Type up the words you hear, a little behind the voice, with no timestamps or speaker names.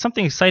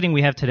Something exciting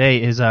we have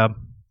today is we're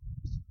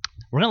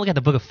going to look at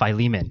the book of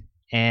Philemon.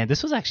 And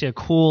this was actually a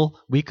cool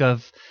week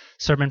of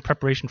sermon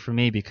preparation for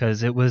me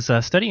because it was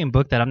studying a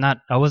book that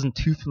I wasn't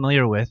too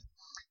familiar with.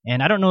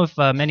 And I don't know if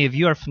many of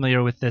you are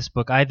familiar with this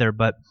book either,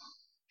 but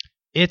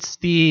it's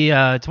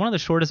one of the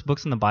shortest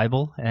books in the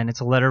Bible, and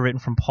it's a letter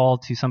written from Paul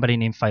to somebody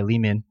named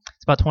Philemon.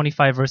 It's about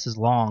 25 verses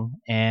long,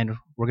 and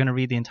we're going to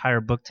read the entire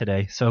book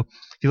today. So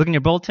if you look in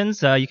your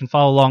bulletins, you can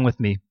follow along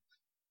with me.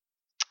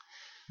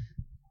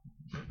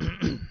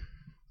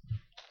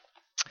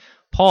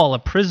 Paul, a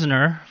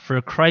prisoner for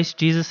Christ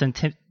Jesus, and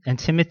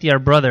Timothy, our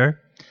brother,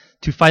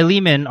 to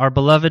Philemon, our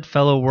beloved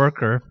fellow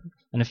worker,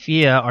 and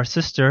Apphia, our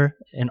sister,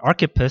 and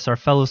Archippus, our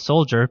fellow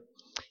soldier,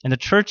 and the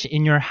church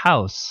in your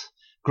house.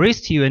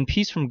 Grace to you and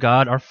peace from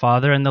God, our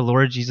Father, and the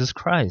Lord Jesus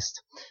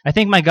Christ. I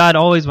thank my God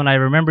always when I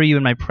remember you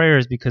in my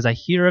prayers, because I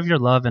hear of your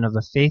love and of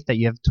the faith that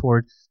you have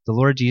toward the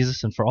Lord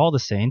Jesus and for all the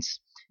saints.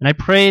 And I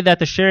pray that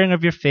the sharing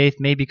of your faith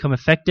may become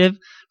effective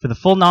for the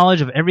full knowledge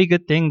of every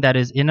good thing that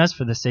is in us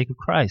for the sake of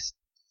Christ.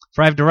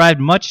 For I have derived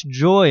much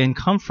joy and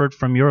comfort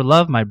from your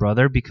love, my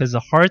brother, because the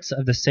hearts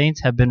of the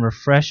saints have been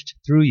refreshed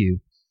through you.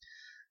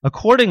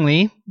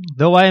 Accordingly,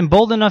 though I am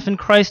bold enough in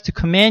Christ to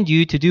command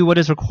you to do what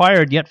is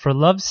required, yet for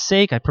love's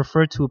sake I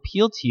prefer to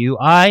appeal to you.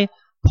 I,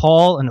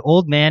 Paul, an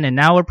old man and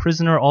now a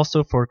prisoner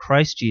also for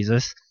Christ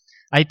Jesus,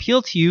 I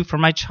appeal to you for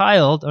my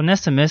child,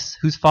 Onesimus,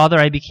 whose father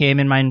I became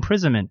in my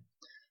imprisonment.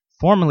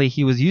 Formerly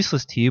he was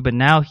useless to you, but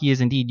now he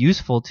is indeed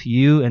useful to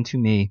you and to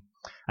me.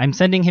 I am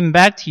sending him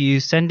back to you,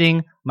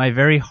 sending my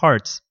very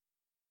heart.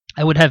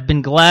 I would have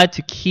been glad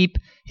to keep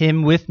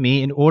him with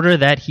me in order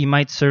that he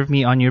might serve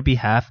me on your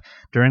behalf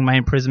during my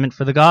imprisonment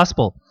for the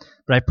gospel.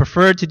 But I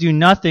preferred to do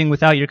nothing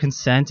without your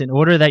consent in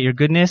order that your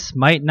goodness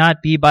might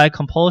not be by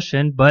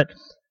compulsion, but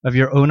of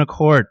your own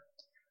accord.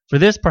 For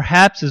this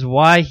perhaps is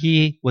why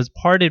he was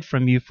parted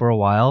from you for a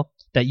while,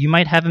 that you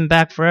might have him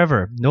back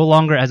forever, no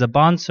longer as a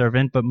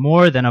bondservant, but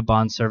more than a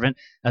bondservant,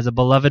 as a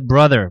beloved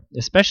brother,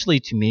 especially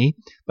to me,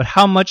 but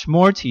how much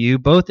more to you,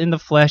 both in the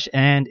flesh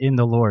and in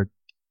the Lord.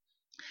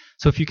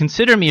 So if you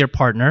consider me your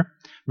partner,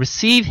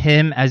 receive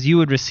him as you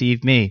would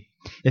receive me.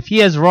 If he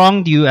has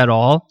wronged you at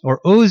all, or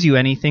owes you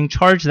anything,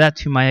 charge that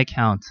to my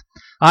account.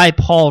 I,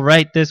 Paul,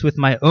 write this with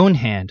my own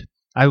hand.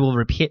 I will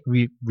repay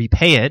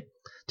it,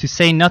 to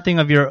say nothing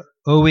of your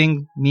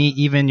owing me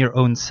even your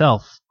own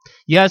self.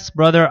 Yes,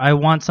 brother, I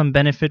want some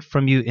benefit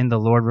from you in the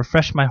Lord.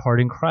 Refresh my heart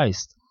in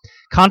Christ.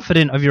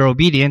 Confident of your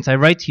obedience, I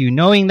write to you,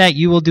 knowing that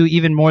you will do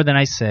even more than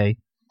I say.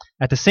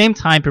 At the same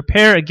time,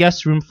 prepare a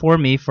guest room for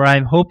me, for I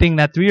am hoping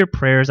that through your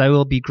prayers I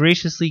will be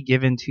graciously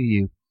given to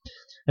you.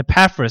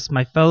 Epaphras,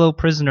 my fellow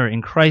prisoner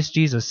in Christ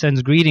Jesus,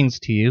 sends greetings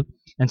to you,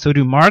 and so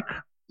do Mark,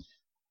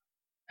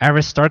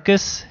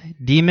 Aristarchus,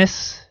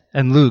 Demas,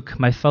 and Luke,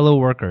 my fellow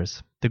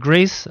workers. The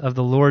grace of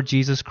the Lord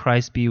Jesus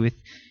Christ be with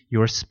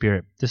your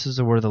spirit. This is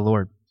the word of the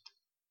Lord.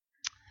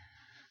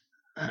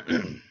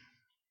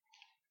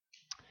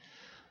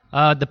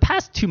 The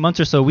past 2 months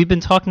or so, we've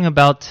been talking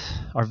about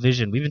our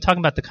vision. We've been talking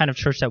about the kind of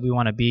church that we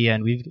want to be,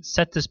 and we've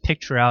set this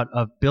picture out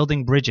of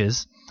building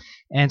bridges.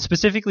 And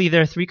specifically,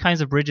 there are 3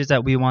 kinds of bridges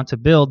that we want to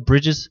build.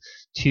 Bridges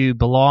to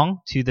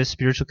belong to this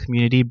spiritual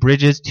community,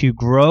 bridges to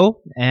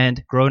grow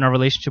and grow in our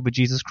relationship with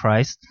Jesus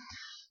Christ,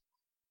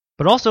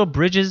 but also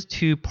bridges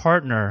to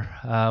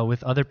partner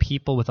with other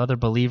people, with other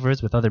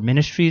believers, with other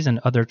ministries and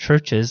other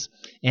churches.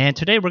 And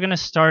today we're going to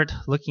start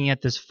looking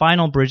at this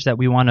final bridge that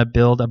we want to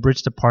build, a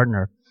bridge to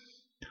partner.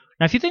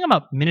 Now, if you think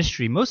about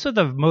ministry, most of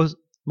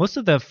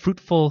the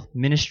fruitful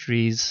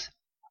ministries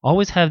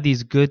always have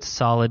these good,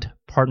 solid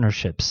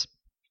partnerships.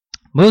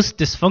 Most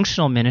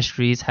dysfunctional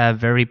ministries have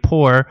very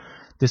poor,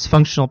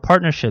 dysfunctional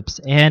partnerships.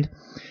 And,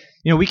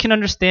 we can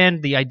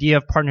understand the idea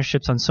of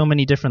partnerships on so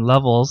many different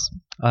levels.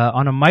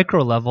 On a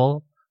micro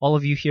level, all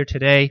of you here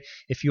today,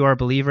 if you are a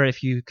believer,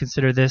 if you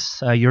consider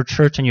this your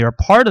church and you're a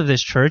part of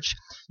this church,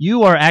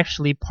 you are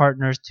actually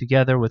partners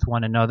together with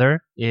one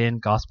another in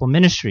gospel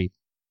ministry.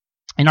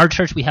 In our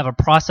church, we have a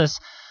process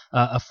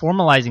of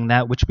formalizing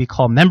that, which we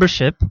call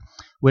membership,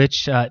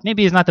 which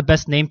maybe is not the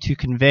best name to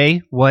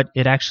convey what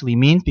it actually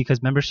means,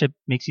 because membership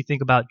makes you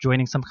think about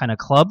joining some kind of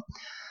club.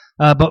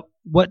 But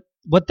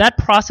what that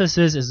process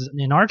is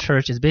in our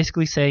church is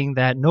basically saying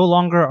that no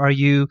longer are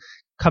you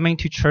coming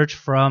to church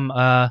from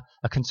a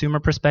consumer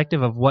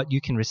perspective of what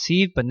you can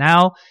receive, but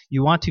now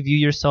you want to view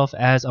yourself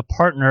as a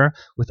partner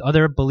with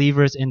other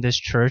believers in this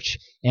church,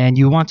 and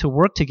you want to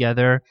work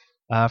together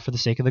for the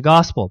sake of the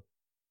gospel.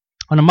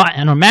 On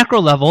a macro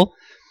level,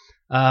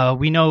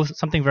 we know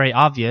something very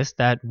obvious,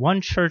 that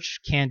one church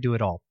can't do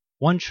it all.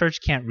 One church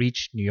can't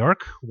reach New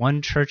York.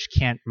 One church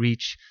can't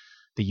reach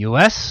the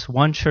U.S.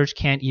 One church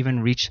can't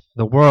even reach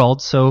the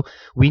world. So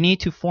we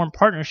need to form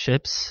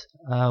partnerships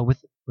with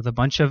a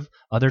bunch of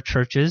other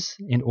churches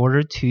in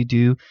order to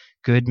do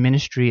good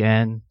ministry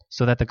and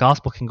so that the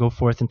gospel can go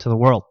forth into the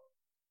world.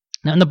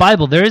 Now, in the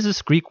Bible, there is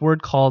this Greek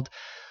word called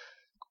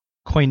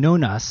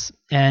koinonas.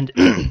 And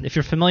if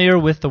you're familiar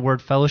with the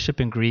word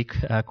fellowship in Greek,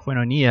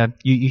 koinonia,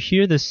 you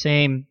hear the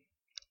same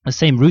the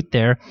same root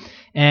there.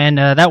 And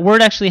that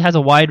word actually has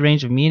a wide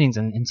range of meanings.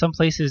 And in some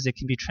places, it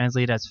can be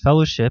translated as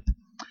fellowship.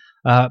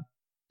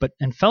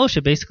 And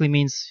fellowship basically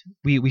means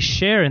we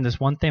share in this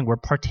one thing. We're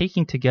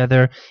partaking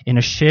together in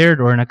a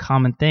shared or in a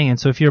common thing. And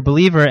so if you're a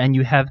believer and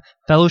you have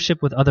fellowship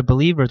with other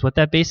believers, what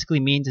that basically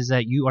means is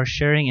that you are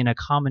sharing in a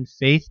common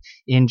faith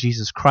in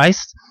Jesus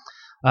Christ.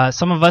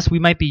 Some of us, we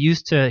might be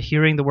used to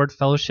hearing the word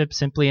fellowship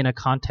simply in a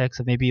context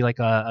of maybe like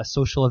a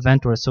social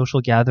event or a social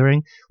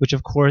gathering, which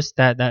of course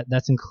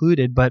that's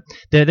included, but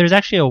there's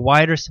actually a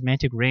wider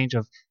semantic range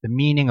of the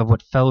meaning of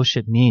what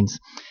fellowship means.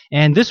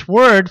 And this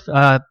word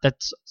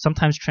that's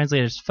sometimes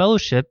translated as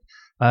fellowship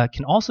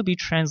can also be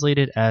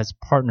translated as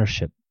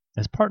partnership.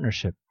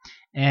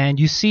 And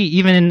you see,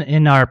 even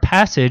in our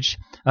passage,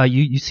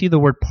 you see the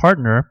word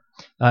partner.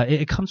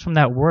 It comes from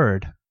that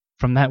word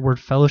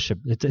fellowship.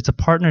 It's a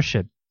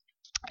partnership.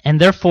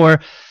 And therefore,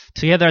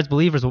 together as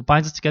believers, what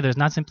binds us together is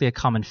not simply a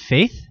common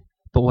faith,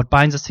 but what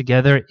binds us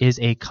together is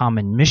a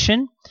common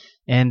mission.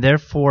 And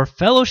therefore,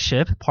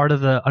 fellowship, part of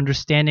the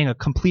understanding, a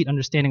complete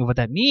understanding of what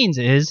that means,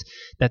 is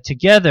that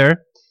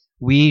together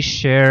we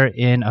share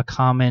in a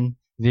common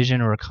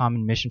vision or a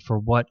common mission for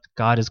what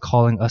God is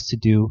calling us to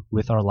do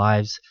with our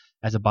lives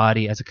as a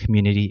body, as a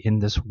community in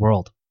this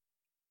world.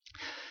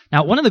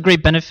 Now, one of the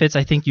great benefits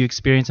I think you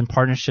experience in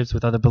partnerships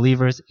with other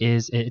believers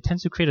is it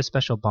tends to create a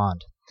special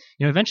bond.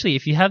 Eventually,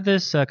 if you have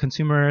this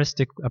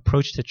consumeristic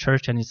approach to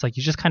church and it's like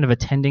you're just kind of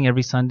attending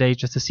every Sunday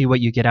just to see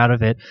what you get out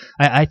of it,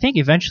 I think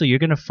eventually you're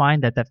going to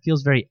find that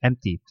feels very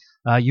empty.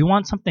 You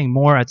want something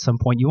more at some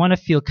point. You want to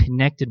feel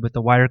connected with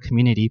the wider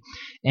community.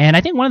 And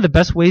I think one of the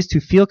best ways to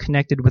feel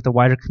connected with the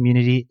wider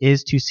community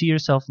is to see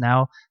yourself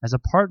now as a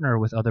partner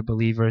with other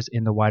believers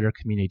in the wider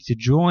community, to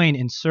join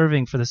in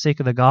serving for the sake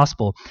of the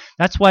gospel.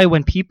 That's why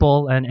when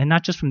people, and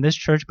not just from this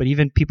church, but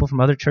even people from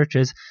other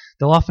churches,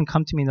 they'll often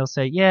come to me and they'll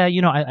say, yeah,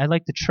 I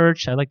like the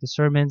church, I like the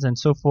sermons and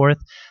so forth,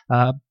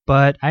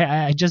 but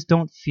I just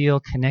don't feel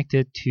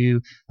connected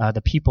to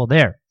the people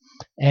there.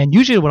 And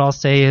usually what I'll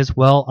say is,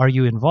 well, are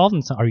you involved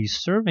in are you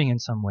serving in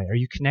some way? Are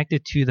you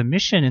connected to the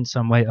mission in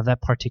some way of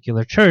that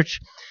particular church?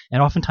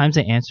 And oftentimes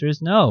the answer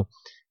is no.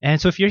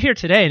 And so if you're here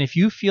today and if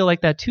you feel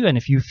like that too, and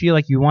if you feel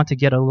like you want to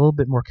get a little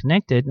bit more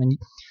connected, and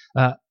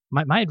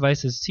my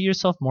advice is see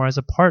yourself more as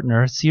a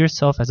partner, see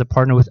yourself as a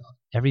partner with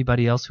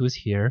everybody else who is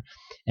here,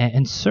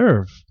 and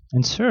serve.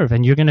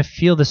 And you're going to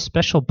feel this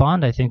special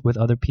bond, I think, with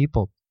other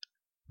people.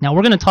 Now,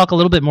 we're going to talk a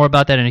little bit more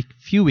about that in a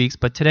few weeks,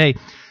 but today,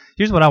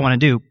 here's what I want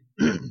to do.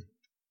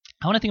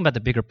 I want to think about the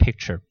bigger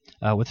picture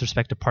with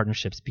respect to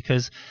partnerships,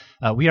 because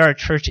we are a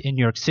church in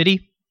New York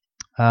City.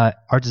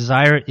 Our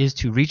desire is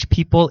to reach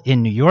people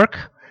in New York,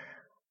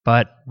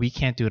 but we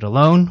can't do it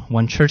alone.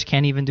 One church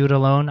can't even do it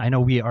alone. I know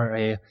we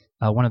are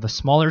one of the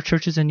smaller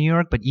churches in New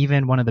York, but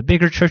even one of the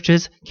bigger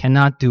churches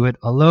cannot do it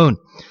alone.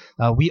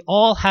 We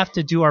all have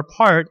to do our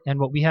part, and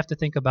what we have to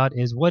think about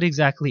is what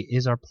exactly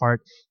is our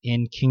part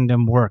in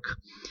kingdom work.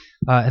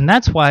 And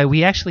that's why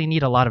we actually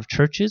need a lot of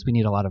churches. We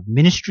need a lot of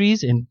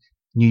ministries in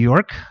New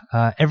York.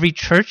 Every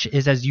church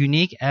is as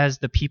unique as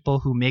the people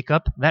who make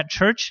up that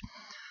church.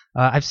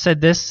 I've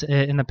said this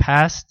in the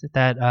past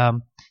that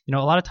a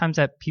lot of times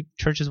that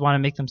churches want to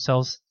make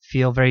themselves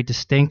feel very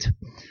distinct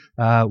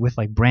with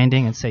like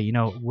branding and say,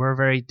 we're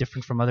very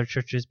different from other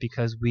churches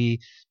because we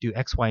do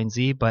X, Y, and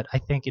Z. But I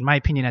think, in my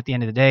opinion, at the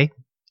end of the day,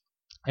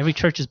 every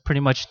church is pretty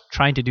much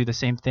trying to do the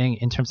same thing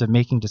in terms of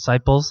making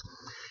disciples.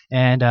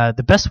 And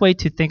the best way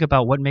to think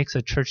about what makes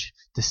a church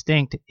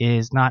distinct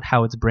is not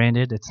how it's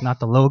branded. It's not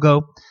the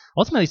logo.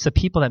 Ultimately, it's the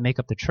people that make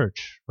up the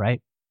church,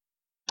 right?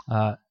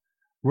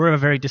 We're a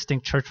very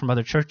distinct church from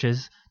other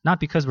churches, not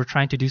because we're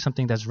trying to do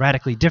something that's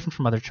radically different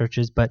from other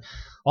churches, but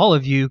all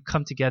of you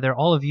come together.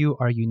 All of you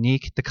are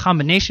unique. The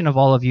combination of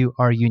all of you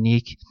are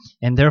unique,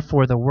 and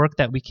therefore the work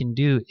that we can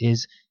do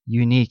is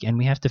unique, and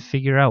we have to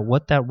figure out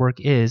what that work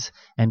is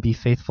and be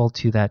faithful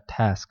to that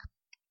task.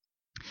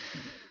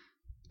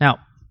 Now,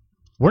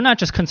 we're not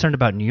just concerned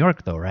about New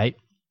York, though, right?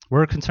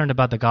 We're concerned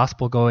about the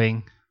gospel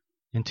going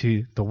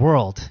into the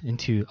world,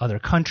 into other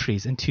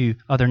countries, into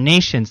other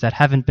nations that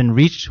haven't been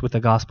reached with the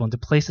gospel, into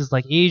places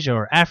like Asia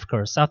or Africa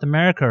or South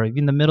America or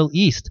even the Middle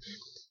East.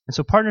 And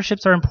so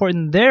partnerships are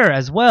important there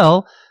as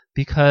well,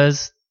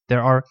 because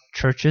there are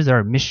churches, there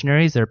are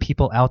missionaries, there are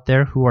people out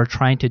there who are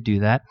trying to do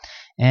that.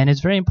 And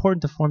it's very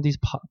important to form these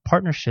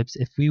partnerships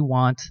if we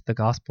want the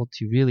gospel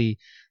to really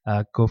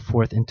go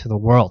forth into the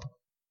world.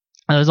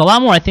 There's a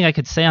lot more I think I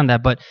could say on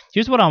that, but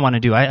here's what I want to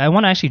do. I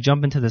want to actually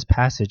jump into this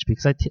passage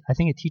because I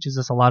think it teaches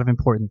us a lot of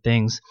important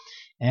things.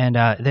 And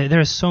there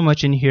is so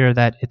much in here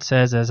that it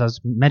says. As I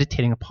was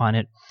meditating upon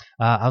it,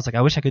 I was like,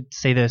 I wish I could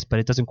say this, but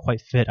it doesn't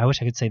quite fit. I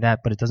wish I could say that,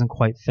 but it doesn't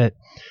quite fit.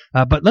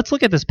 But let's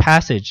look at this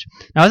passage.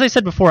 Now, as I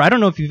said before, I don't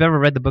know if you've ever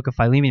read the book of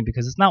Philemon,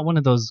 because it's not one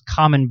of those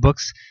common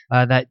books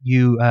that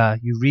you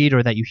read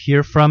or that you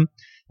hear from.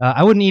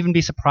 I wouldn't even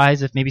be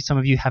surprised if maybe some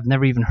of you have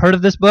never even heard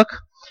of this book.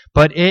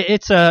 But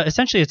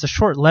essentially it's a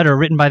short letter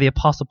written by the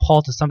Apostle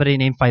Paul to somebody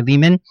named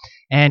Philemon,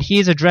 and he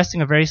is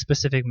addressing a very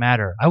specific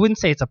matter. I wouldn't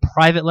say it's a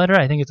private letter.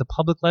 I think it's a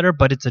public letter,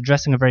 but it's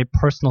addressing a very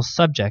personal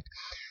subject.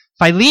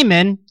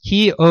 Philemon,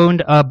 he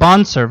owned a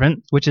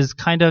bondservant, which is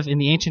kind of, in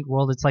the ancient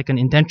world, it's like an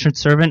indentured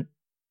servant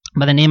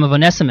by the name of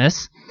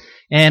Onesimus.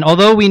 And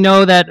although we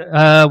know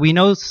that we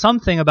know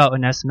something about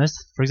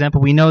Onesimus, for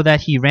example, we know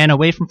that he ran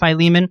away from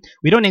Philemon.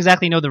 We don't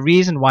exactly know the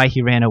reason why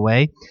he ran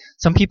away.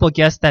 Some people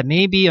guess that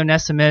maybe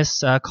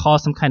Onesimus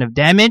caused some kind of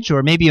damage,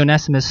 or maybe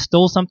Onesimus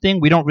stole something.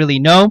 We don't really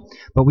know,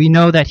 but we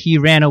know that he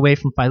ran away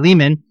from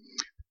Philemon.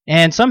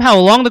 And somehow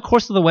along the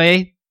course of the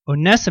way,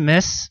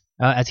 Onesimus,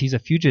 as he's a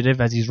fugitive,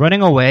 as he's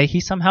running away, he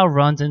somehow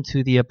runs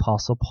into the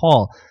Apostle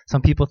Paul.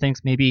 Some people think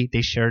maybe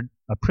they shared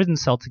a prison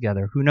cell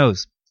together. Who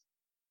knows?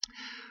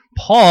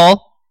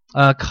 Paul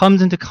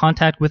comes into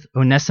contact with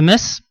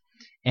Onesimus,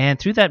 and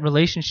through that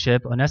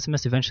relationship,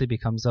 Onesimus eventually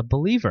becomes a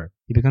believer.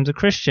 He becomes a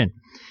Christian.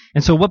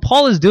 And so what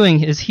Paul is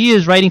doing is he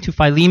is writing to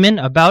Philemon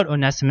about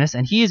Onesimus,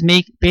 and he is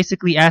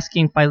basically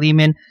asking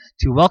Philemon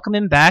to welcome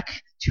him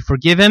back, to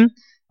forgive him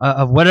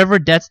of whatever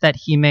debts that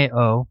he may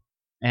owe.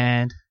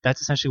 And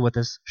that's essentially what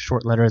this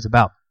short letter is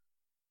about.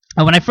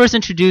 When I first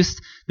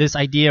introduced this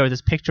idea or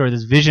this picture or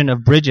this vision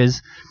of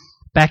bridges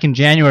back in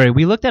January,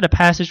 we looked at a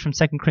passage from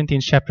 2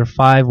 Corinthians chapter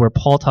 5 where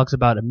Paul talks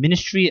about a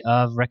ministry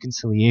of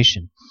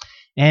reconciliation.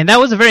 And that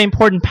was a very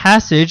important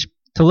passage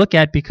to look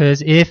at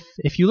because if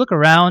you look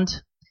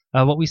around,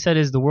 what we said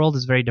is the world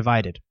is very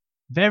divided.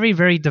 Very,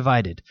 very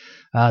divided.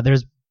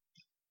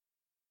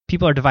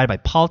 People are divided by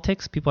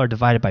politics, people are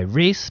divided by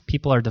race,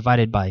 people are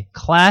divided by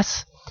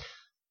class.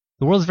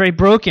 The world is very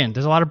broken.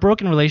 There's a lot of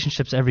broken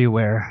relationships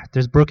everywhere.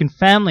 There's broken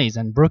families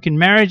and broken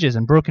marriages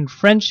and broken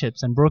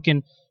friendships and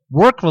broken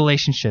work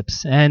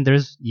relationships. And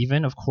there's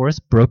even, of course,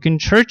 broken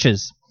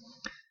churches.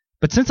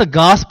 But since the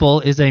gospel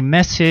is a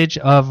message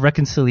of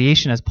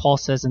reconciliation, as Paul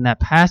says in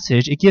that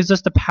passage, it gives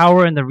us the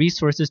power and the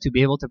resources to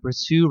be able to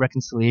pursue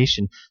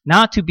reconciliation.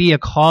 Not to be a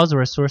cause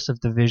or a source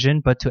of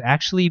division, but to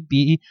actually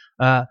be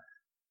a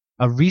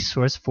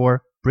resource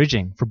for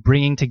bridging, for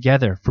bringing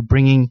together, for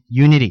bringing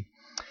unity.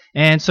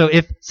 And so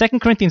if 2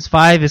 Corinthians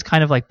 5 is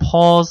kind of like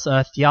Paul's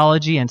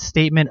theology and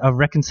statement of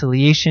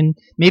reconciliation,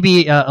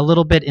 maybe a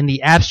little bit in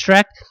the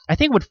abstract, I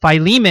think what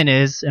Philemon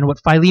is and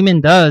what Philemon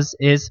does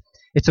is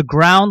it's a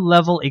ground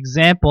level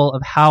example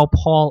of how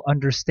Paul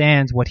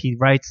understands what he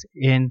writes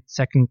in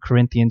 2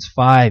 Corinthians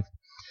 5.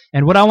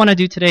 And what I want to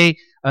do today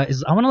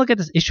is I want to look at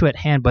this issue at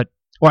hand,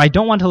 or I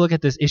don't want to look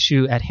at this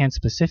issue at hand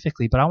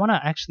specifically, but I want to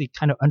actually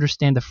kind of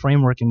understand the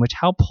framework in which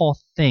how Paul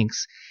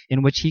thinks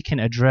in which he can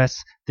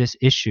address this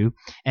issue.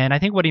 And I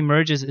think what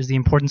emerges is the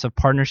importance of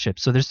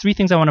partnerships. So there's three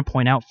things I want to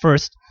point out.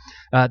 First,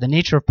 the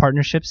nature of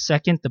partnerships.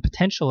 Second, the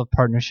potential of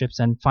partnerships.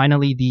 And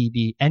finally,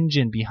 the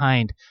engine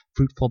behind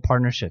fruitful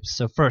partnerships.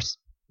 So first,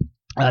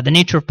 the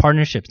nature of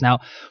partnerships. Now,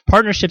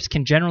 partnerships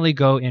can generally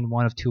go in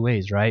one of two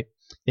ways, right?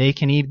 They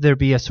can either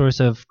be a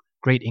source of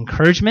great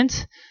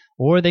encouragement,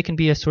 or they can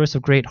be a source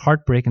of great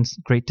heartbreak and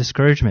great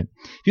discouragement.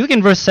 If you look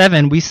in verse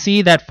 7, we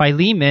see that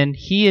Philemon,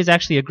 he is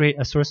actually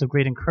a source of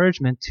great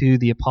encouragement to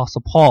the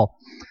Apostle Paul.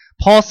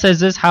 Paul says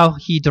this, how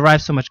he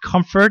derives so much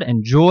comfort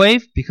and joy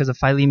because of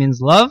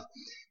Philemon's love.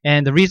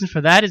 And the reason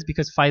for that is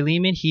because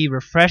Philemon, he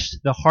refreshed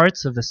the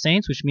hearts of the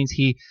saints, which means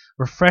he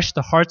refreshed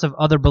the hearts of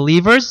other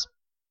believers.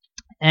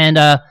 And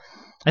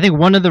I think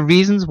one of the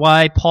reasons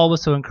why Paul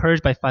was so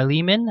encouraged by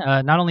Philemon,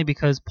 not only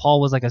because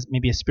Paul was like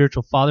maybe a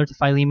spiritual father to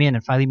Philemon,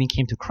 and Philemon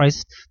came to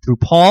Christ through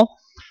Paul,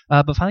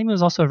 but Philemon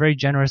was also a very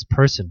generous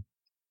person.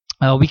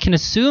 We can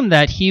assume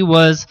that he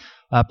was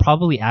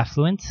probably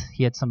affluent.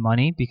 He had some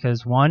money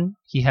because one,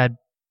 he had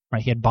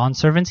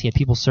bondservants, he had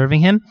people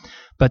serving him,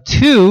 but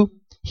two,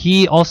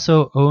 he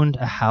also owned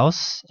a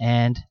house,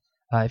 and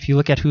if you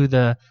look at who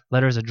the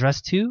letter is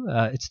addressed to,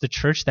 it's the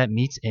church that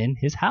meets in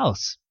his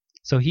house.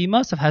 So he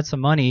must have had some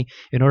money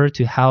in order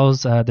to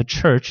house the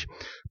church,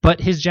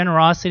 but his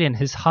generosity and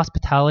his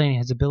hospitality and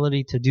his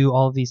ability to do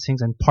all of these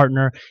things and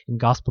partner in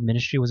gospel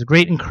ministry was a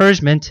great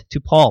encouragement to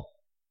Paul.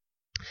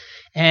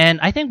 And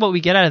I think what we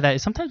get out of that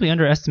is sometimes we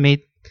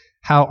underestimate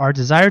how our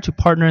desire to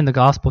partner in the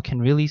gospel can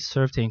really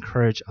serve to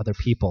encourage other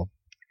people.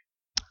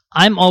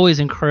 I'm always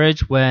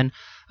encouraged when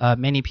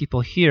many people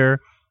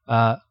here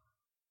are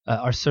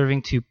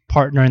serving to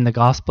partner in the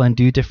gospel and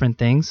do different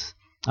things.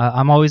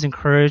 I'm always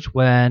encouraged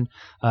when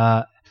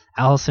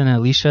Allison and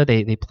Alicia,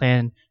 they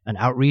plan an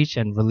outreach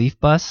and relief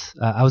bus.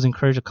 I was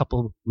encouraged a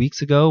couple of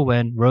weeks ago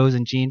when Rose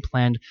and Jean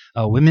planned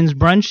a women's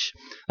brunch.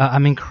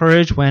 I'm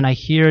encouraged when I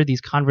hear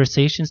these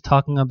conversations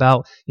talking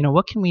about,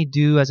 what can we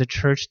do as a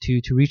church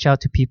to reach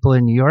out to people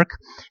in New York?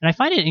 And I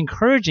find it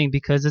encouraging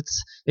because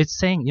it's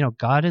saying,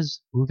 God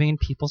is moving in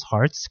people's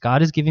hearts.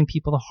 God is giving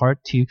people the heart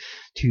to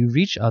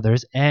reach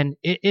others. And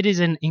it is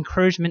an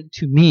encouragement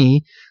to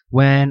me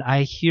when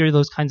I hear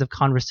those kinds of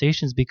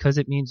conversations because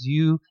it means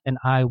you and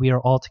we are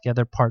all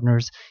together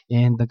partners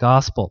in the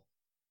gospel.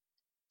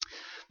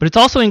 But it's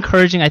also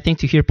encouraging, I think,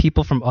 to hear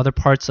people from other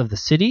parts of the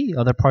city,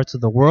 other parts of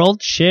the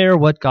world, share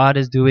what God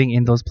is doing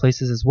in those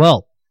places as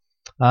well.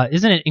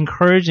 Isn't it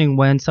encouraging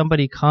when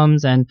somebody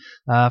comes and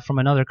from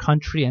another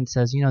country and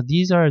says,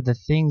 these are the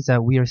things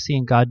that we are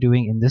seeing God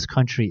doing in this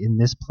country, in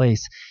this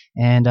place,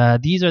 and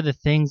these are the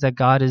things that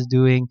God is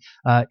doing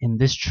in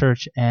this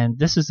church, and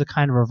this is the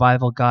kind of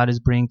revival God is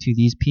bringing to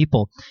these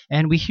people.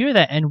 And we hear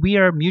that, and we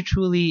are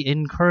mutually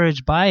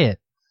encouraged by it.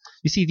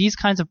 You see, these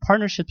kinds of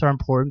partnerships are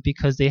important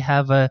because they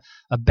have a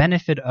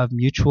benefit of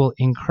mutual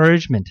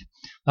encouragement.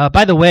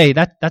 By the way,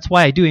 that's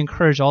why I do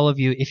encourage all of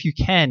you, if you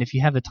can, if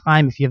you have the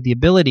time, if you have the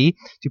ability,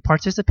 to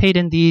participate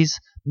in these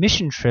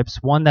mission trips,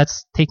 one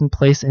that's taking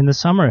place in the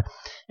summer.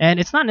 And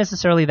it's not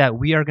necessarily that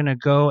we are going to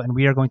go and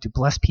we are going to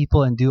bless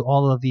people and do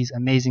all of these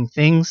amazing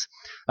things.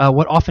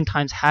 What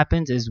oftentimes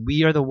happens is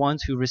we are the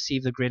ones who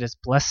receive the greatest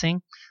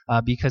blessing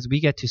because we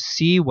get to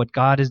see what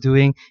God is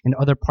doing in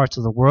other parts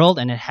of the world,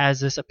 and it has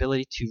this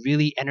ability to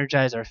really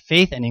energize our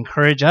faith and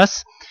encourage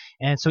us.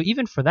 And so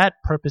even for that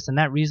purpose and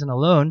that reason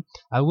alone,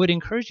 I would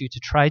encourage you to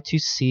try to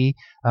see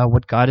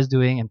what God is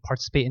doing and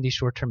participate in these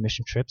short-term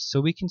mission trips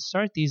so we can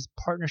start these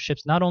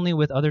partnerships not only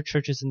with other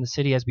churches in the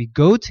city as we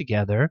go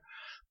together,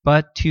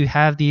 but to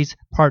have these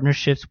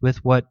partnerships with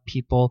what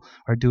people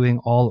are doing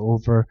all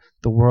over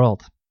the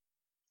world.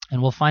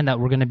 And we'll find that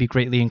we're going to be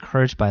greatly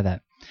encouraged by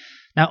that.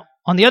 Now,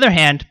 on the other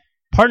hand,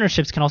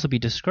 partnerships can also be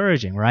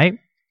discouraging, right?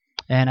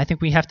 And I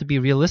think we have to be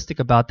realistic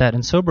about that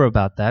and sober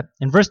about that.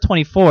 In verse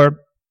 24,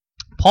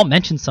 Paul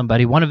mentions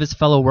somebody, one of his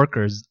fellow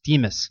workers,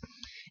 Demas.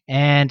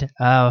 And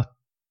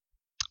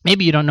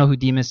maybe you don't know who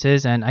Demas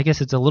is, and I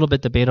guess it's a little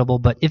bit debatable,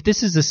 but if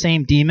this is the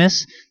same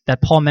Demas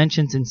that Paul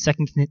mentions in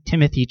 2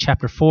 Timothy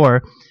chapter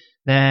 4,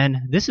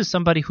 then this is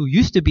somebody who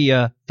used to be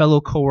a fellow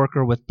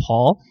co-worker with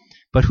Paul,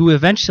 but who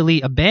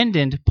eventually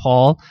abandoned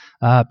Paul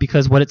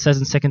because what it says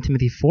in 2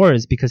 Timothy 4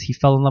 is because he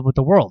fell in love with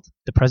the world,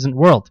 the present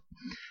world.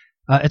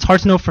 It's hard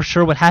to know for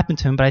sure what happened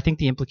to him, but I think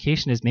the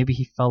implication is maybe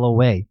he fell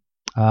away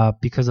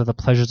because of the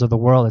pleasures of the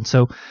world. And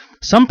so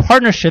some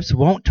partnerships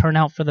won't turn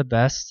out for the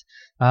best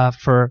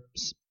for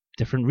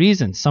different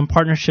reasons. Some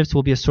partnerships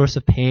will be a source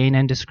of pain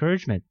and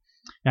discouragement.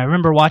 Now, I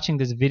remember watching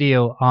this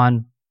video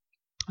on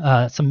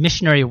some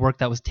missionary work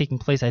that was taking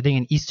place, I think,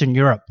 in Eastern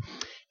Europe.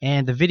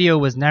 And the video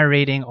was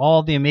narrating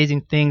all the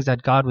amazing things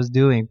that God was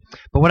doing.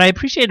 But what I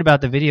appreciate about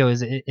the video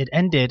is it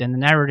ended, and the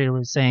narrator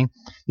was saying,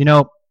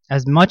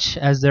 as much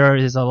as there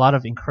is a lot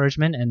of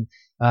encouragement, and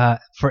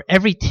for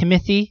every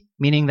Timothy,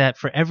 meaning that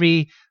for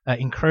every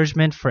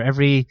encouragement, for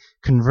every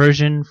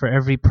conversion, for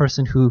every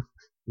person who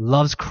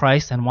loves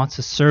Christ and wants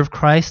to serve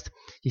Christ,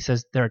 he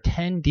says there are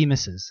 10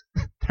 Demases.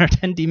 There are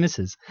 10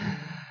 Demases.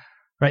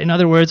 Right? In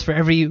other words, for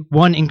every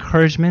one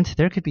encouragement,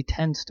 there could be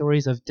 10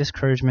 stories of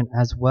discouragement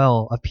as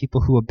well, of people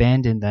who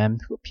abandoned them,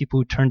 people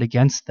who turned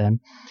against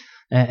them.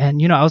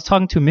 And I was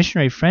talking to a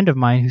missionary friend of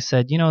mine who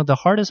said, the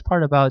hardest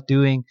part about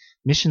doing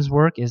missions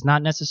work is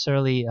not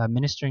necessarily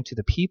ministering to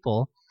the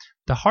people.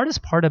 The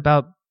hardest part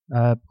about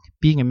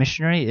being a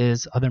missionary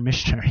is other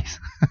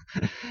missionaries.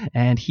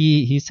 And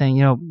he's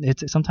saying,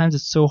 sometimes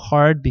it's so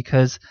hard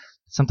because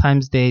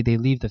sometimes they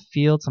leave the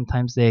field,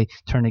 sometimes they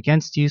turn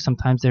against you,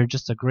 sometimes they're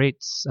just a great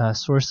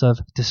source of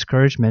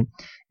discouragement.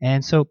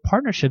 And so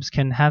partnerships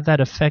can have that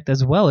effect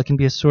as well. It can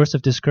be a source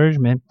of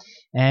discouragement.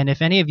 And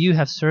if any of you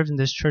have served in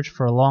this church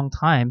for a long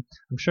time,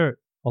 I'm sure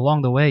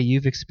along the way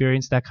you've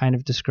experienced that kind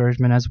of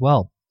discouragement as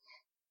well.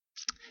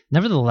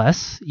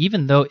 Nevertheless,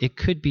 even though it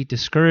could be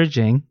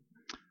discouraging,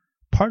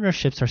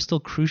 partnerships are still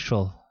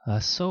crucial,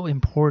 so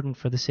important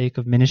for the sake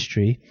of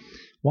ministry.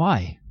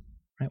 Why?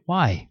 Right?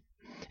 Why?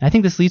 And I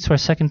think this leads to our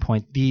second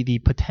point, the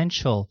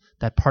potential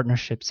that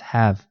partnerships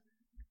have.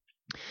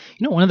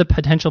 One of the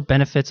potential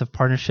benefits of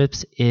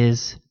partnerships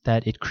is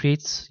that it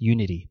creates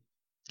unity.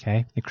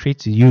 Okay? It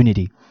creates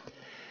unity.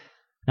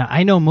 Now,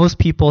 I know most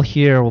people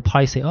here will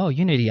probably say,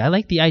 unity. I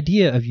like the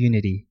idea of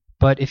unity.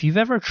 But if you've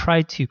ever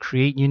tried to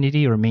create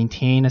unity or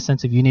maintain a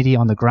sense of unity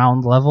on the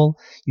ground level,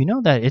 you know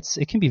that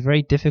it can be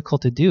very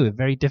difficult to do,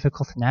 very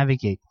difficult to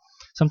navigate.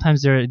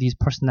 Sometimes there are these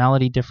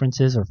personality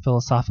differences or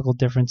philosophical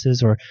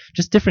differences or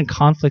just different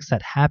conflicts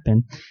that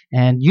happen.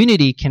 And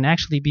unity can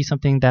actually be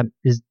something that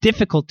is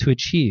difficult to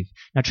achieve.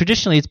 Now,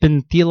 traditionally, it's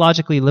been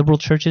theologically liberal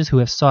churches who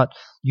have sought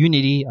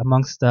unity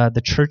amongst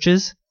the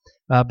churches,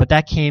 but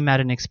that came at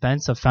an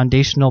expense of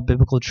foundational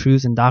biblical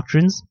truths and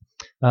doctrines.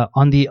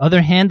 On the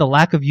other hand, the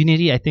lack of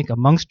unity, I think,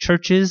 amongst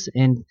churches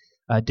in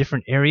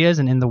different areas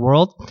and in the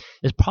world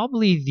is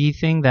probably the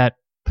thing that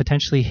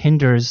potentially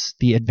hinders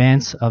the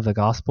advance of the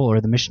gospel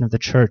or the mission of the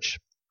church.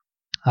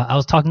 I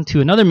was talking to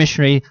another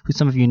missionary who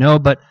some of you know,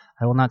 but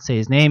I will not say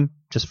his name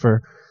just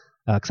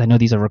because I know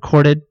these are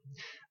recorded.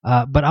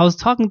 But I was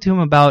talking to him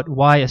about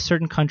why a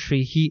certain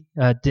country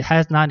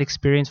has not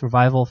experienced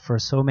revival for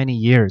so many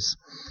years.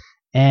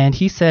 And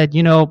he said,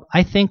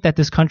 I think that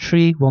this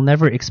country will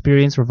never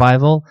experience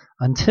revival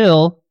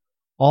until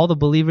all the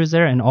believers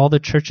there and all the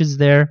churches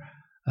there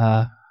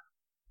begin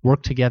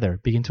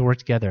to work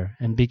together,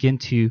 and begin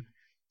to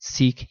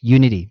seek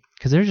unity.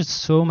 Because there's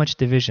just so much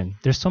division.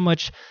 There's so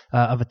much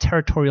of a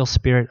territorial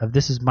spirit of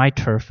this is my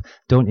turf,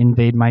 don't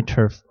invade my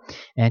turf.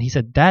 And he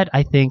said that,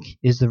 I think,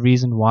 is the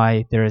reason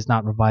why there is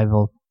not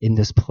revival in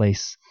this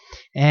place.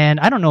 And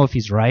I don't know if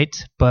he's right,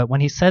 but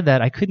when he said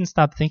that, I couldn't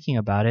stop thinking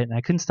about it, and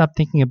I couldn't stop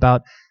thinking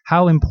about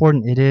how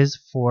important it is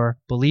for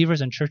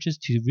believers and churches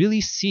to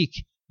really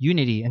seek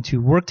unity and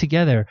to work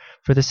together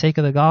for the sake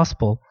of the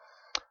gospel.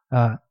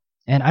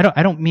 And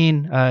I don't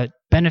mean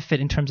benefit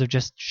in terms of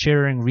just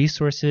sharing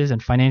resources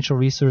and financial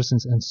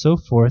resources and so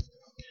forth,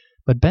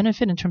 but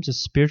benefit in terms of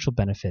spiritual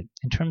benefit,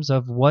 in terms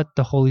of what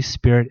the Holy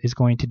Spirit is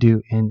going to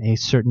do in a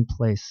certain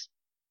place.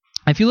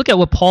 If you look at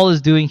what Paul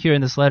is doing here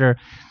in this letter,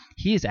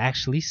 he is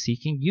actually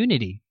seeking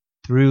unity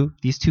through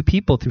these two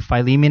people, through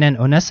Philemon and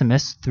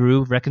Onesimus,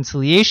 through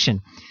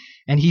reconciliation.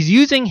 And he's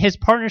using his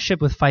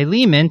partnership with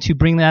Philemon to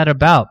bring that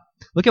about.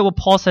 Look at what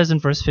Paul says in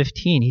verse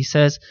 15. He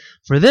says,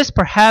 "For this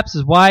perhaps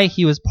is why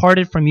he was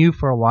parted from you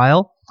for a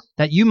while,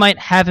 that you might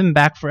have him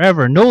back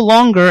forever, no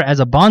longer as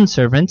a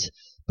bondservant,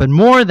 but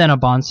more than a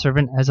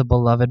bondservant, as a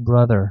beloved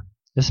brother,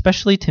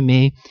 especially to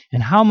me,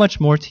 and how much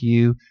more to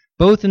you,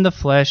 both in the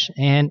flesh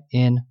and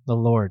in the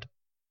Lord."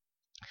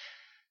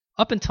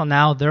 Up until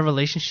now, their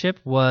relationship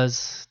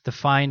was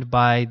defined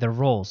by their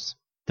roles.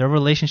 Their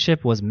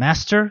relationship was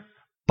master,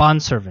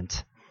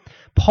 bondservant.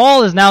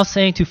 Paul is now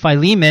saying to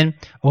Philemon,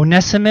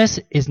 Onesimus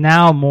is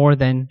now more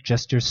than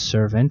just your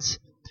servant,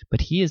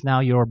 but he is now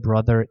your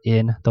brother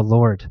in the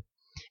Lord.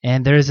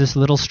 And there is this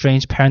little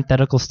strange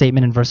parenthetical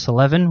statement in verse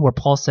 11 where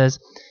Paul says,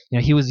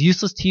 he was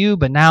useless to you,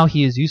 but now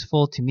he is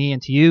useful to me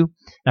and to you.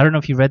 I don't know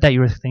if you read that, you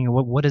were thinking,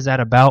 what is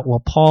that about?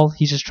 Well, Paul,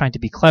 he's just trying to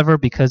be clever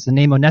because the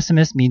name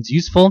Onesimus means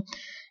useful.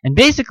 And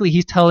basically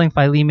he's telling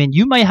Philemon,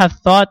 you might have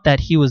thought that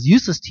he was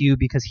useless to you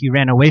because he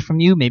ran away from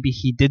you. Maybe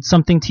he did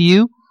something to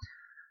you.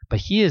 But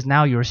he is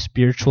now your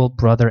spiritual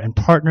brother and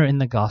partner in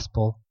the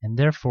gospel, and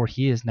therefore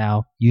he is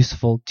now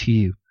useful to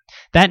you.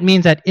 That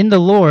means that in the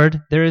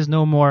Lord, there is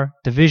no more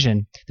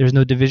division. There is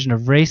no division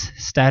of race,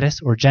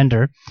 status, or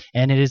gender.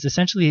 And it is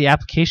essentially the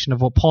application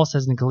of what Paul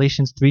says in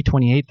Galatians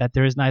 3:28, that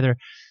there is neither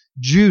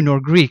Jew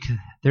nor Greek.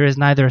 There is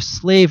neither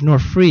slave nor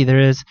free.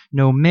 There is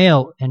no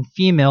male and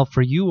female,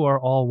 for you are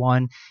all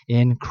one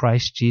in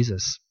Christ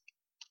Jesus.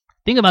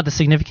 Think about the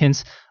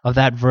significance of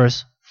that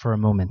verse for a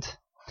moment.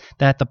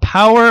 That the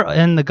power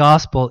in the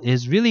gospel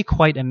is really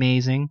quite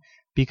amazing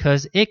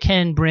because it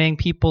can bring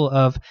people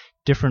of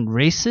different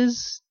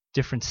races,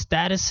 different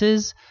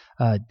statuses,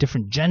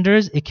 different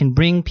genders. It can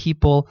bring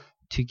people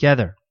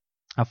together.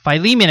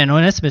 Philemon and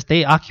Onesimus,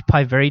 they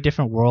occupy very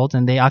different worlds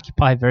and they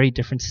occupy very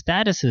different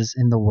statuses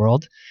in the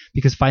world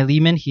because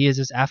Philemon, he is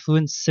this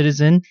affluent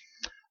citizen,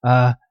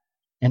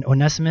 and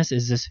Onesimus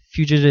is this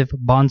fugitive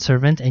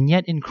bondservant. And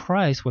yet in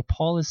Christ, what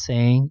Paul is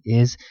saying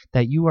is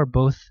that you are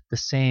both the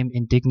same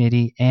in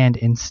dignity and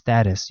in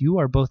status. You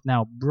are both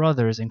now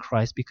brothers in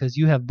Christ because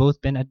you have both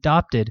been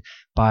adopted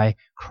by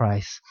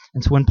Christ.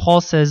 And so when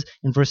Paul says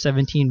in verse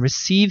 17,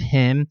 receive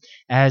him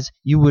as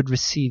you would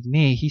receive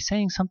me, he's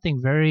saying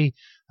something very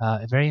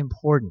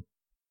important.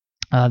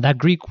 That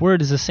Greek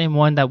word is the same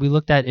one that we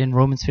looked at in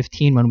Romans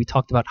 15 when we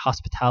talked about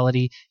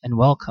hospitality and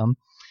welcome.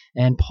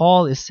 And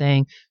Paul is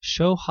saying,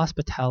 show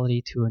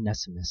hospitality to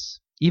Onesimus.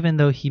 Even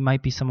though he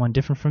might be someone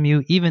different from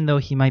you, even though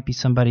he might be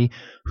somebody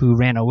who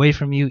ran away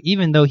from you,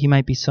 even though he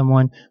might be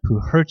someone who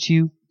hurt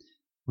you,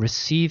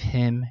 receive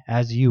him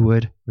as you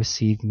would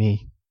receive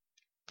me.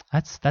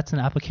 That's an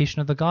application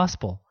of the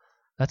gospel.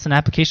 That's an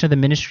application of the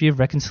ministry of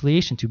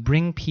reconciliation, to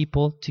bring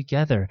people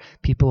together.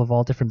 People of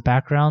all different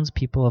backgrounds,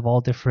 people of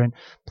all different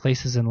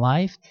places in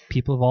life,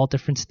 people of all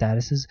different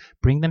statuses.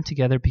 Bring them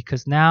together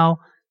because now,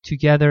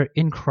 together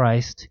in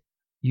Christ,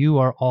 you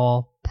are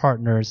all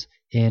partners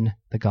in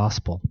the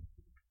gospel.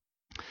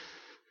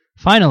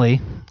 Finally,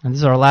 and this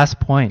is our last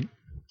point,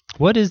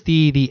 what is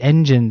the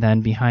engine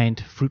then behind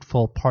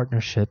fruitful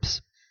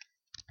partnerships?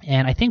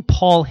 And I think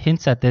Paul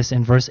hints at this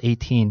in verse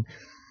 18.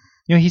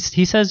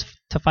 He says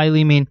to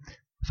Philemon,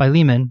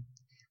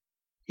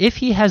 if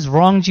he has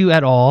wronged you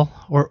at all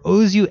or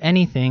owes you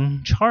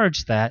anything,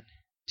 charge that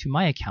to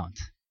my account.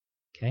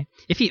 Okay?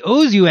 If he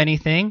owes you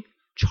anything,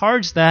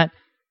 charge that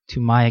to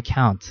my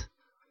account.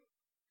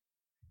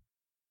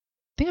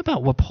 Think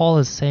about what Paul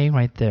is saying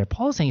right there.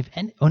 Paul is saying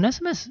if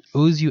Onesimus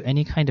owes you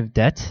any kind of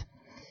debt,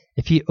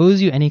 if he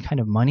owes you any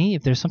kind of money,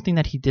 if there's something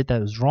that he did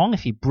that was wrong,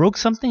 if he broke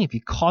something, if he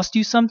cost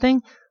you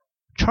something,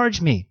 charge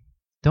me.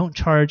 Don't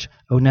charge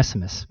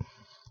Onesimus.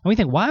 And we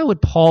think, why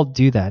would Paul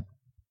do that?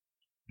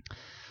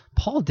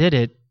 Paul did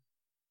it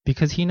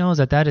because he knows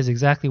that is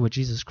exactly what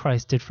Jesus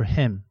Christ did for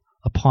him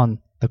upon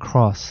the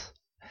cross.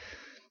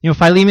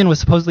 Philemon was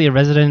supposedly a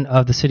resident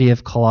of the city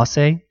of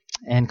Colossae,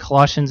 and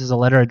Colossians is a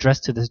letter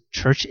addressed to the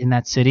church in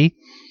that city.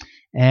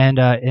 And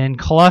in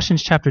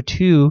Colossians chapter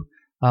 2,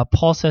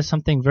 Paul says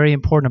something very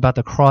important about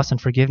the cross and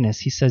forgiveness.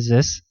 He says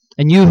this,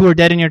 and you who are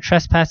dead in your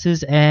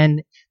trespasses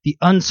and the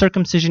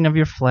uncircumcision of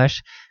your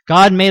flesh,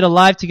 God made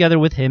alive together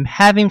with him,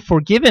 having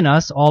forgiven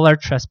us all our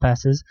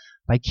trespasses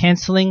by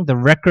canceling the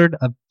record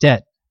of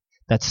debt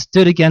that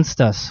stood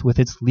against us with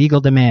its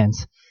legal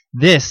demands.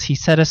 This he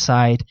set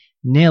aside,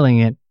 nailing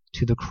it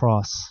to the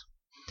cross.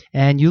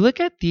 And you look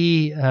at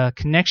the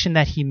connection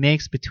that he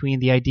makes between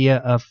the idea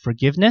of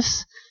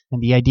forgiveness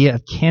and the idea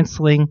of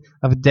canceling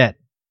of debt.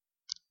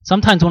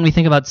 Sometimes when we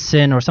think about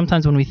sin, or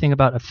sometimes when we think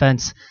about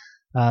offense,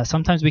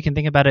 sometimes we can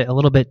think about it a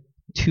little bit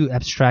too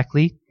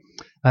abstractly.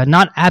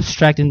 Not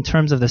abstract in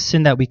terms of the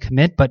sin that we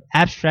commit, but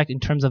abstract in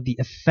terms of the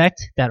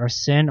effect that our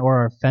sin or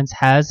our offense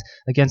has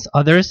against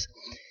others.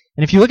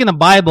 And if you look in the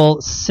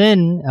Bible,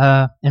 sin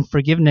and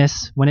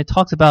forgiveness, when it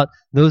talks about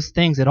those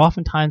things, it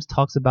oftentimes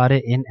talks about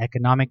it in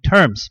economic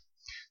terms.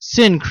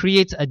 Sin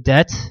creates a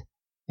debt,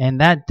 and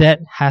that debt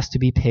has to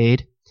be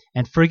paid.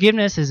 And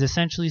forgiveness is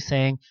essentially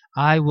saying,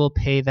 I will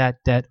pay that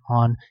debt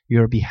on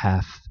your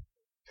behalf.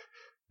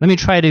 Let me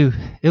try to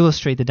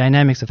illustrate the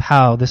dynamics of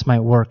how this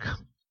might work.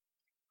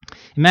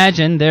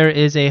 Imagine there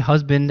is a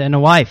husband and a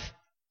wife.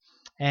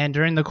 And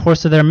during the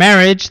course of their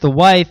marriage, the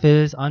wife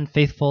is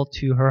unfaithful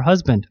to her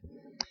husband.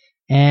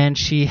 And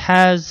she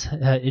has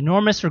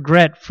enormous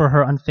regret for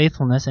her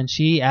unfaithfulness, and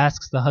she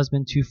asks the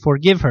husband to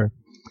forgive her.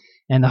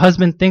 And the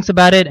husband thinks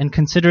about it and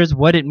considers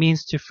what it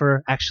means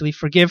to actually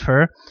forgive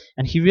her.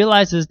 And he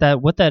realizes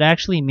that what that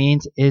actually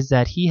means is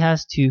that he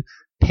has to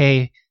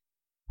pay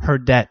her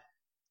debt.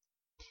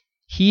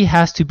 He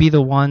has to be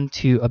the one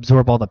to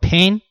absorb all the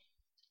pain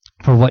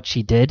for what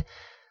she did.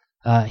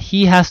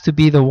 He has to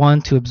be the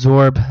one to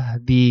absorb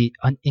the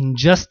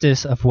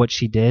injustice of what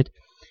she did.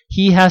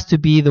 He has to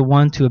be the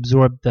one to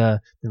absorb the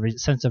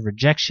sense of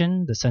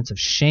rejection, the sense of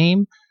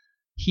shame.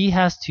 He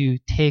has to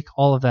take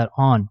all of that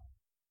on.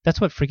 That's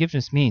what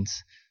forgiveness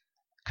means.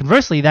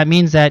 Conversely, that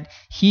means that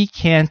he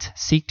can't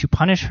seek to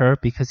punish her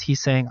because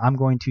he's saying, I'm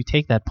going to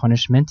take that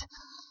punishment.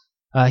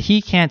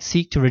 He can't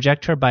seek to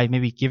reject her by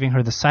maybe giving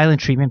her the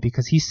silent treatment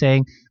because he's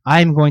saying,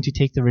 I'm going to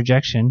take the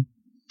rejection.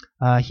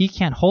 He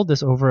can't hold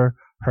this over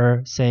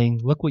her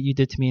saying, look what you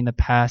did to me in the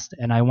past,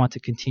 and I want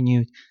you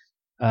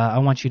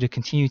to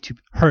continue to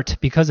hurt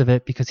because of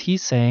it, because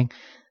he's saying,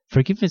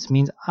 forgiveness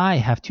means I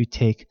have to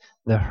take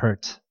the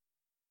hurt.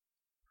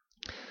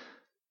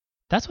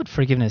 That's what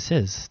forgiveness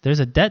is. There's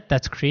a debt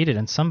that's created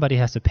and somebody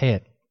has to pay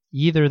it.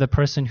 Either the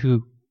person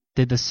who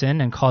did the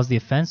sin and caused the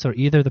offense, or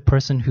either the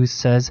person who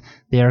says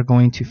they are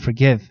going to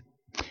forgive.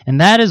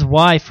 And that is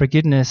why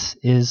forgiveness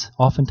is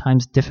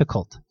oftentimes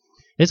difficult.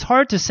 It's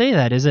hard to say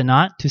that, is it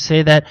not? To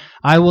say that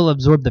I will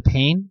absorb the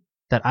pain,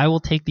 that I will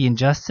take the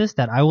injustice,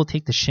 that I will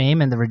take the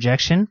shame and the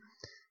rejection.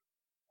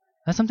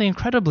 That's something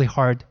incredibly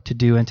hard to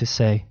do and to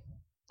say.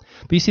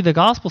 But you see, the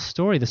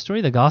story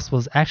of the gospel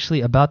is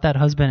actually about that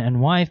husband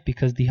and wife,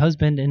 because the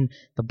husband in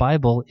the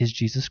Bible is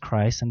Jesus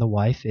Christ and the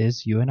wife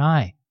is you and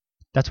I.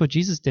 That's what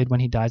Jesus did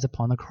when he dies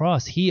upon the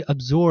cross. He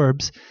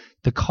absorbs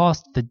the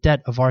cost, the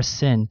debt of our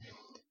sin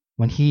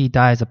when he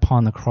dies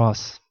upon the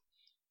cross.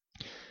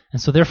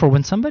 And so therefore,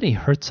 when somebody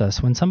hurts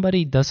us, when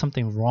somebody does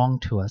something wrong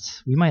to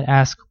us, we might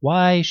ask,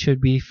 why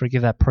should we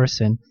forgive that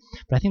person?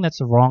 But I think that's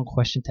the wrong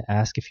question to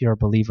ask if you're a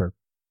believer.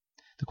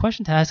 The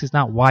question to ask is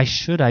not, why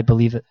should I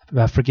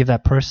forgive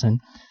that person?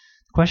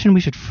 The question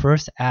we should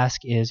first ask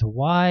is,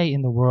 why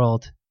in the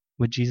world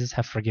would Jesus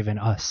have forgiven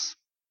us?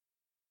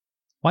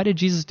 Why did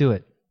Jesus do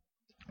it?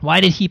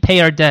 Why did he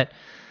pay our debt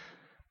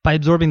by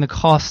absorbing the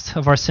cost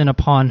of our sin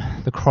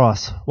upon the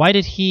cross? Why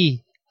did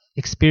he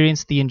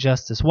experience the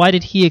injustice? Why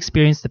did he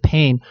experience the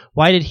pain?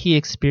 Why did he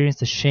experience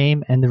the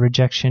shame and the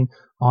rejection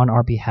on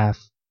our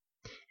behalf?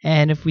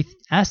 And if we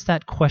ask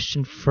that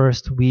question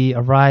first, we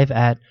arrive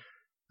at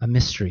a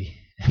mystery.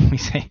 And we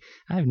say,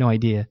 I have no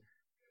idea.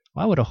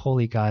 Why would a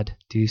holy God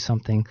do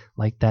something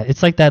like that?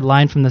 It's like that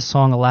line from the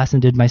song, Alas,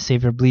 and Did My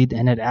Savior Bleed?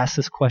 And it asks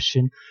this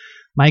question,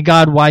 my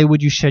God, why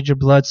would you shed your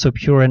blood so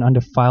pure and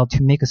undefiled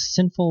to make a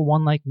sinful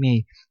one like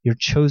me, your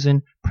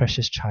chosen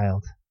precious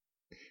child?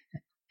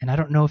 And I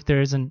don't know if there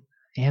is an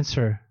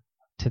answer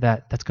to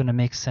that that's going to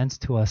make sense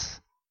to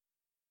us.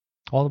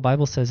 All the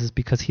Bible says is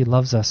because he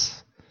loves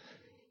us.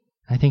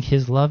 I think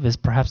his love is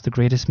perhaps the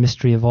greatest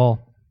mystery of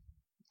all.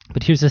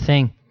 But here's the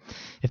thing.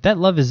 If that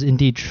love is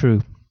indeed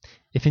true,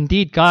 if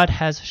indeed God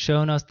has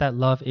shown us that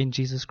love in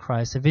Jesus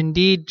Christ, if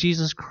indeed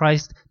Jesus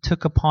Christ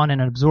took upon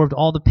and absorbed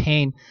all the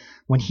pain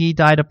when he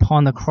died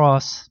upon the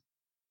cross,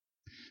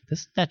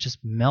 doesn't that just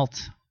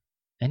melt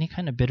any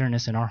kind of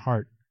bitterness in our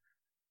heart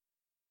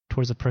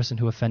towards a person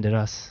who offended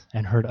us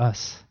and hurt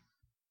us?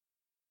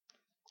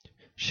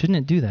 Shouldn't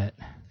it do that?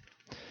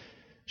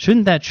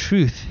 Shouldn't that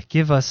truth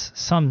give us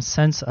some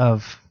sense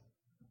of,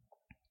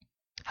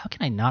 how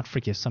can I not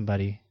forgive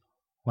somebody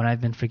when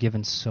I've been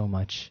forgiven so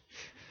much?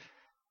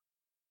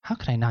 How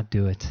could I not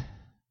do it?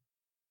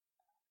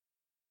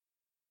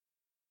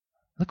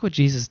 Look what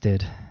Jesus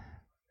did.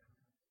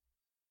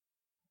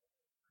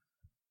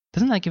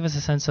 Doesn't that give us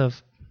a sense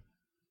of,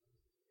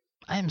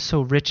 I am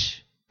so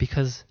rich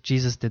because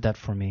Jesus did that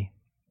for me.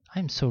 I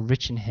am so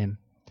rich in him.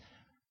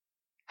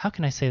 How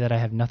can I say that I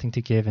have nothing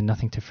to give and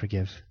nothing to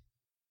forgive?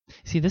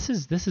 See, this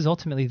is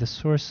ultimately the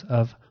source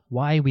of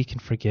why we can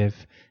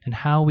forgive and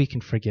how we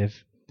can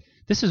forgive.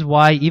 This is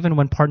why even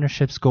when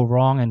partnerships go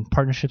wrong and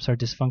partnerships are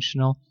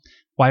dysfunctional,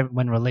 why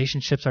when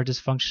relationships are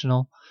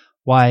dysfunctional,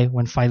 why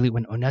when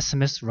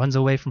Onesimus runs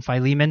away from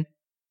Philemon,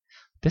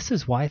 this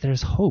is why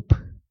there's hope.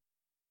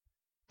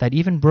 That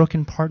even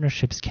broken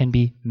partnerships can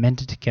be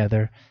mended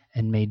together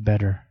and made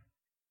better.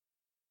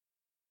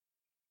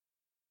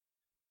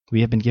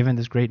 We have been given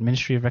this great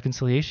ministry of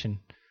reconciliation.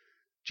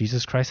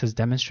 Jesus Christ has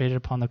demonstrated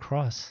upon the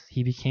cross.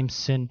 He became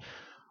sin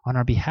on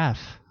our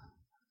behalf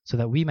so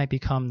that we might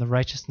become the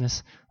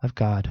righteousness of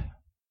God.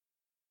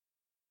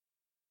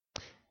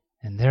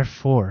 And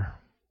therefore,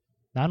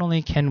 not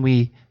only can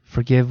we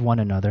forgive one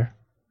another,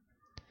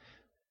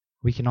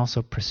 we can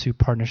also pursue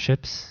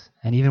partnerships.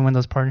 And even when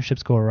those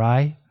partnerships go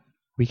awry,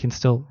 we can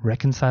still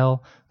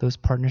reconcile those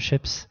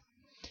partnerships.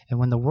 And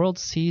when the world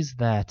sees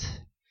that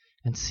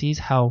and sees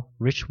how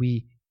rich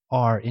we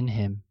are in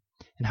Him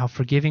and how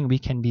forgiving we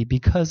can be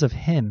because of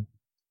Him,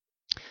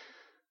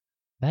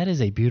 that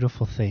is a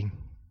beautiful thing.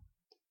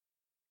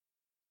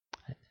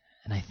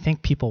 And I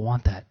think people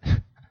want that.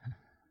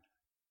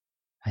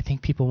 I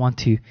think people want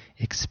to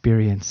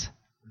experience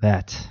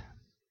that.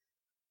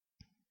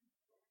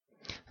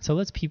 So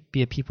let's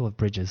be a people of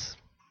bridges.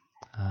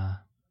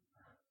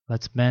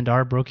 Let's mend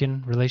our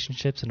broken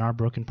relationships and our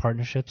broken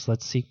partnerships.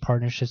 Let's seek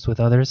partnerships with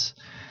others,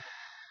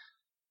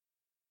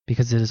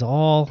 because it is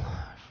all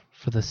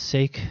for the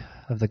sake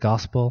of the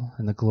gospel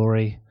and the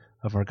glory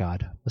of our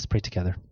God. Let's pray together.